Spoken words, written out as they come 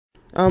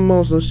I'm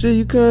on some shit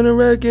you couldn't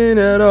reckon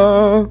at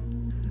all.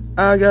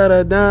 I got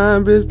a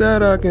dime bitch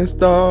that I can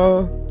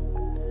stall.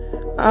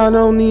 I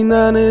don't need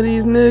none of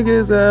these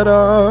niggas at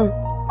all.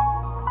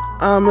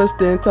 I'ma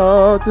stand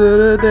tall till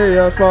the day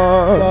I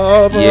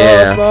fall.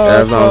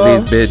 As long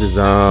as these bitches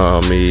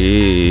on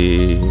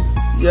me.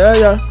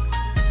 Yeah.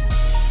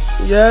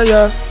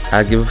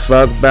 I give a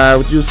fuck about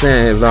what you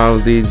saying as long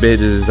as these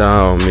bitches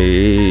on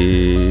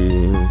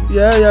me.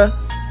 Yeah.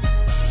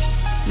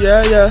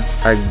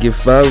 I give a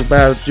fuck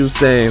about what you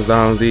saying as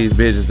long as these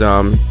bitches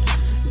on me.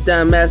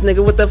 Dumbass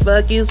nigga, what the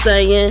fuck you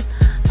saying?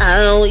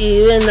 I don't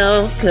even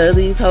know, cause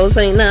these hoes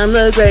ain't I'm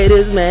the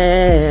greatest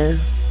man.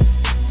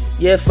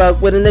 Yeah,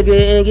 fuck with a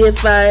nigga and get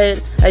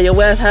fired. Hey,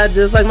 your ass hot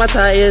just like my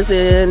tires.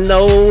 And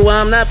no,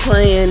 I'm not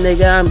playing,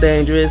 nigga, I'm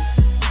dangerous.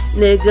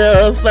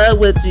 Nigga, fuck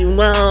what you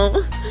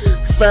want,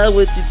 fuck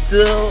what you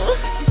do,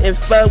 and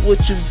fuck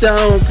what you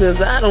don't,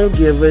 cause I don't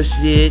give a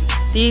shit.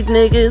 These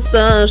niggas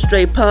some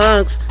straight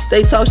punks.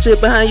 They talk shit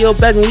behind your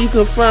back and when you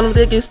confront them,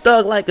 they get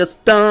stuck like a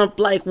stump.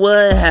 Like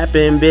what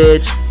happened,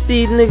 bitch?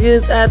 These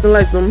niggas acting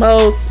like some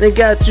hoes. They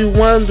got you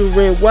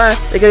wondering why.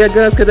 They got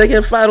guns cause they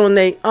can fight on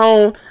their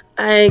own.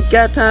 I ain't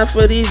got time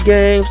for these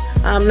games.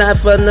 I'm not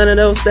for none of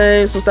those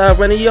things. So stop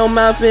running your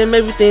mouth and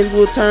maybe things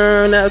will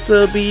turn out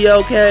to be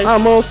okay.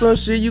 I'm on some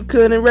shit you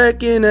couldn't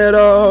reckon at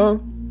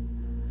all.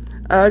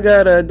 I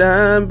got a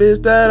dime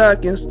bitch that I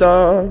can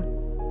stall.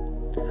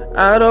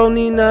 I don't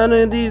need none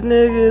of these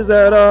niggas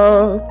at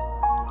all.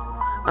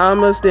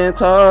 I'ma stand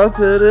tall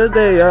till the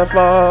day I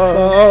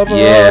fall.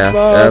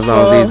 As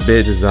long as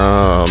these bitches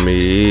on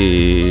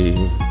me.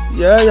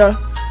 Yeah.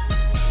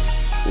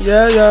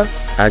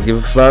 I give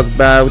a fuck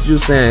about what you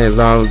saying as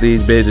long as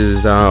these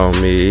bitches on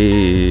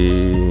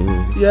me.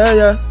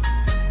 Yeah.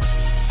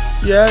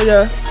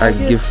 I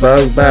give a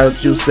fuck about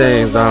what you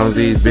saying as long as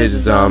these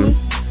bitches on me.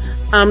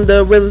 I'm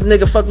the realest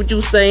nigga, fuck what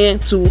you saying.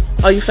 To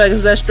all you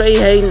faggots that straight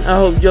hating, I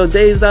hope your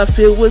days are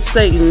filled with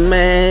Satan,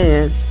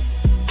 man.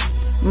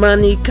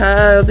 Money,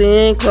 cars,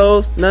 and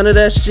clothes, none of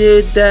that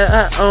shit that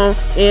I own,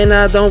 and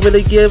I don't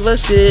really give a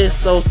shit,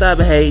 so stop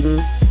hating.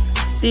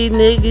 These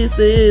niggas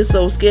is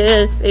so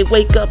scared, they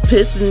wake up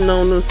pissing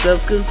on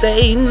themselves, cause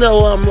they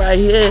know I'm right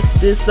here,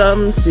 this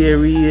something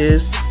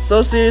serious.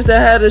 So serious I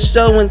had to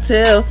show and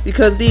tell,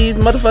 because these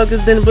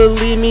motherfuckers didn't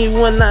believe me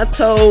when I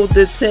told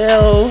the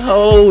tale.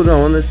 Hold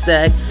on a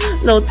sec,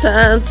 no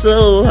time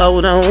to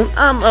hold on.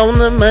 I'm on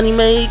the money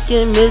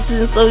making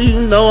mission, so you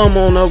know I'm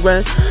on a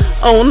run.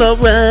 On the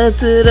run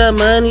to the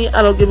money,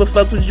 I don't give a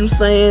fuck what you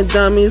saying,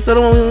 dummy. So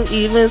don't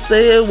even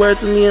say a word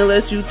to me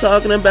unless you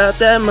talking about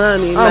that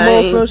money, I'm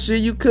man. on some shit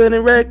you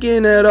couldn't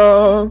reckon at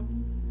all.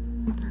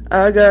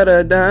 I got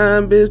a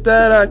dime bitch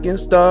that I can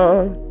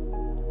stall.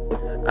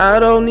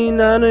 I don't need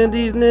none of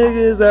these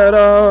niggas at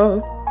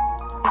all.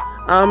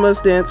 I'ma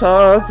stand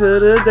tall till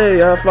the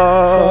day I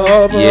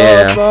fall.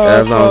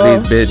 As long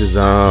as these bitches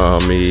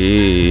on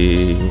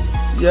me.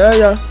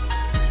 Yeah.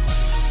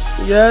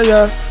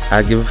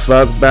 I give a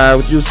fuck about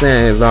what you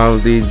saying as long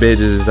as these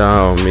bitches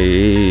on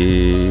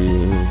me.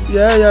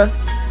 Yeah.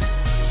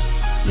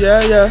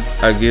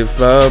 I give a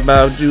fuck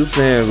about what you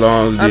saying as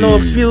long as these. I know a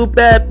few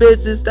bad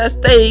bitches that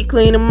stay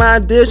cleaning my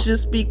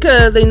dishes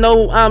because they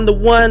know I'm the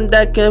one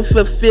that can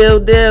fulfill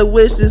their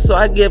wishes. So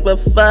I give a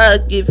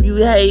fuck if you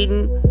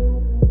hating,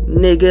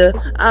 nigga.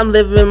 I'm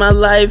living my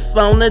life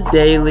on a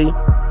daily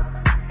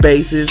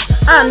basis.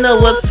 I know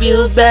a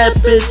few bad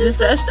bitches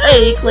that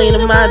stay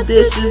cleaning my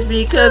dishes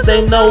because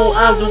they know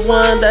I'm the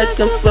one that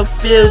can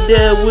fulfill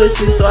their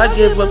wishes. So I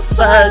give a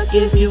fuck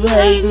if you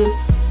hating,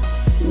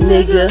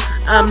 nigga.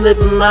 I'm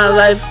living my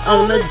life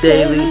on a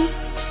daily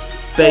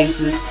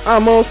basis.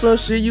 I'm on some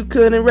shit you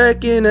couldn't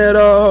reckon at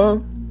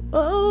all.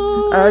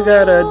 I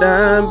got a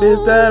dime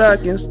bitch that I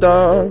can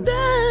stall.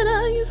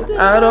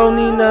 I don't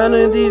need none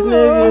of these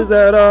niggas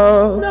at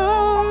all.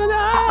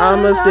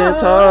 I'ma stand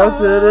tall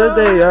till the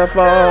day I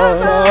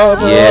fall.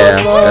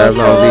 As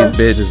long as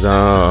these bitches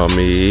on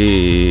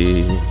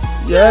me.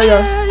 Yeah.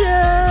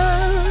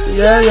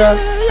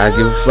 I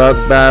give a fuck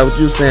about what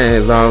you saying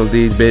as long as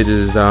these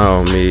bitches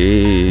on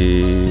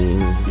me.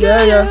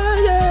 Yeah.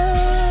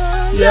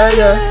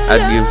 I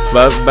give a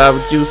fuck about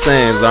what you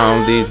saying as long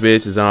as these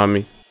bitches on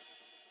me.